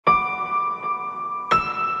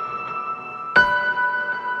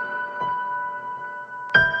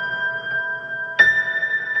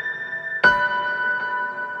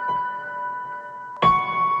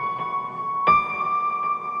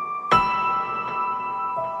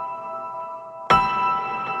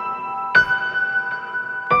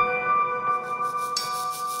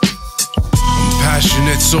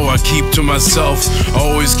passionate, so I keep to myself. I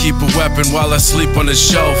always keep a weapon while I sleep on the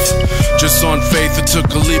shelf. Just on faith, I took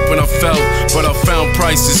a leap and I fell, but I found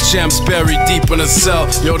priceless gems buried deep in a cell.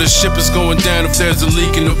 Yo, the ship is going down if there's a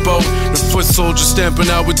leak in the boat. The foot soldiers stamping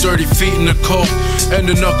out with dirty feet in the coat, and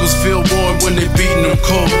the knuckles feel warm when they beating them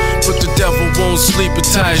cold. But the devil won't sleep and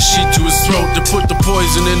tie a sheet to his throat. They put the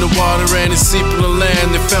poison in the water and it's deep in the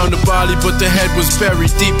land. They found the body, but the head was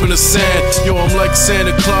buried deep in the sand. Yo, I'm like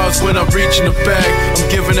Santa Claus when I reach in the bag. I'm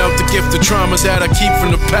giving out the gift of trauma that I keep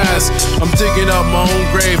from the past. I'm digging out my own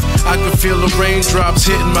grave. I can feel the raindrops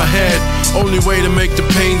hitting my head. Only way to make the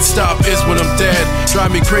pain stop is when I'm dead.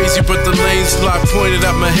 Drive me crazy, but the lane's blocked, pointed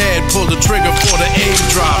at my head. Pull the trigger for the aim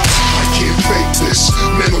drop. I can't fake this,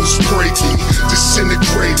 mental's breaking,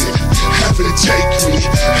 disintegrated. Heaven take me,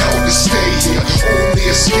 hell to stay here. Only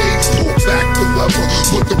escape, pull back the lever,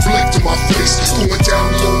 put the blink to my face. Going down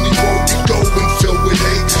the lonely road we go and filled with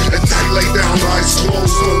hate. At night lay down, eyes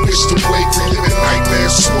closed, no wish to wake. Reliving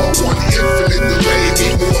nightmares slow, on infinite delay.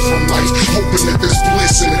 Need more from life, hoping that there's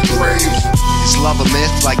bliss in the grave. Is love a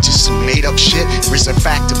myth, like just some made up shit? Or is there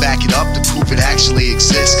fact to back it up to prove it actually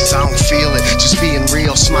exists? Cause I don't feel it, just being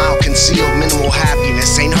real, smile concealed, minimal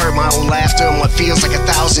happiness. Ain't heard my own laughter in what feels like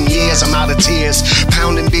 1,000 years. I'm out of tears,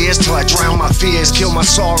 pounding beers till I drown my fears. Kill my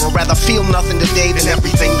sorrow, rather feel nothing today than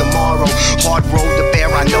everything tomorrow. Hard road to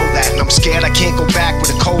bear, I know that, and I'm scared I can't go back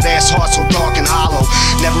with a cold ass heart so dark and hollow.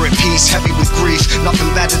 Never at peace, heavy with grief, nothing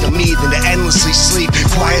better to me than to endlessly sleep.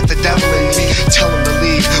 Quiet the devil in me, tell him to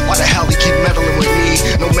leave. Why the hell he keep meddling with me?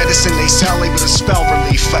 No medicine they sell, able to spell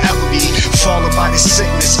relief. Forever be fallen by this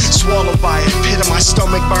sickness, swallowed by it. Pit of my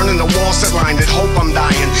stomach burning the walls that line it. Hope I'm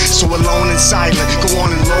dying, so alone and silent. Go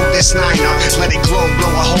on and load this 9 up, let it glow,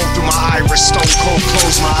 blow a hole through my